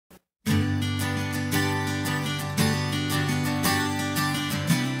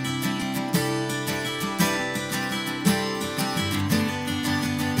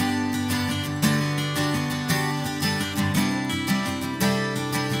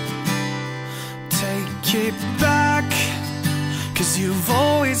it back, 'cause you've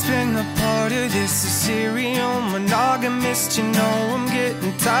always been a part of this. A serial monogamist, you know I'm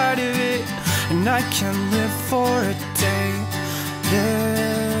getting tired of it. And I can't live for a day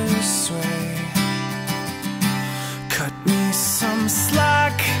this way. Cut me some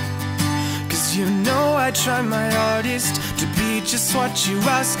slack, 'cause you know I try my hardest to be just what you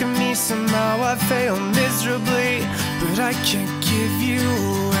ask of me. Somehow I fail miserably, but I can't give you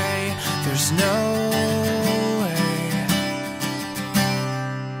away. There's no way.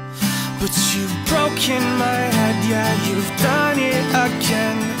 But you've broken my head, yeah, you've done it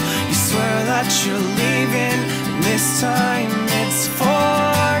again. You swear that you're leaving, and this time it's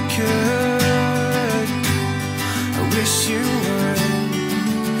for good. I wish you would,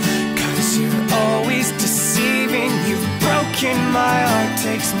 'cause you're always deceiving. You've broken my heart,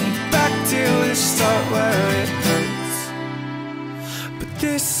 takes me back to the start where it hurts. But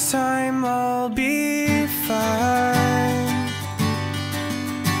this time I'll be fine.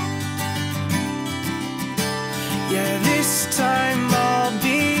 Yeah, this time I'll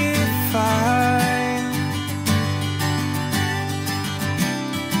be fine.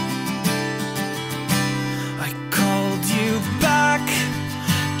 I called you back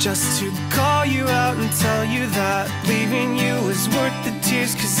just to call you out and tell you that leaving you is worth the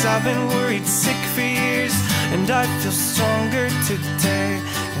tears. 'Cause I've been worried sick for years, and I feel stronger today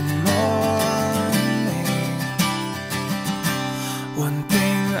and morning. One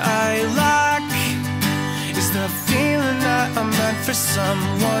thing I lack is the feeling that I'm meant for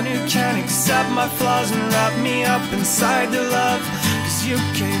someone who can accept my flaws and wrap me up inside their love. 'Cause you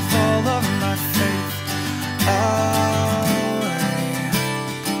gave all of my faith away.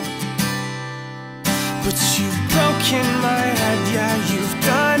 But you've broken my head, yeah, you've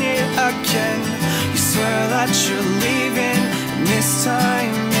done it again. You swear that you're leaving, and this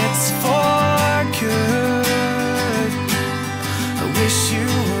time it's for good. I wish you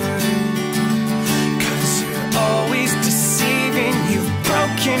would, 'cause you're always deceiving. You've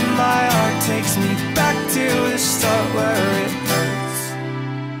broken my heart, takes me back to the start where it hurts.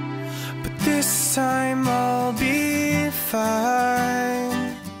 But this time I'll be fine.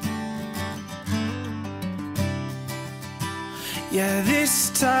 Yeah, this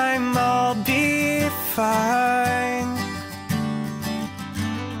time I'll be fine.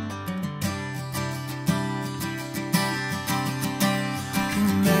 You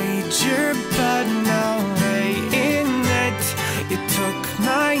made your bed, now lay in it. It took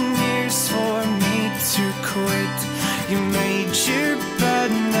 9 years for me to quit. You made your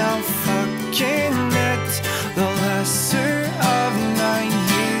bed, now fucking it. The lesser of 9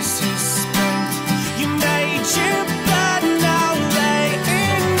 years is spent. You made your bed, now lay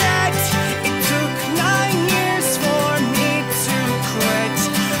in it. It took 9 years for me to quit.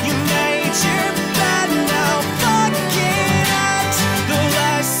 You made your bed, now fucking it. The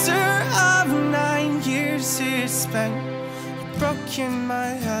lesser of 9 years is spent. You've broken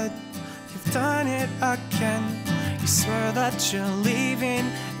my head, you've done it again. You swear that you're leaving,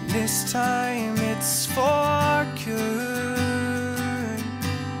 and this time it's for good.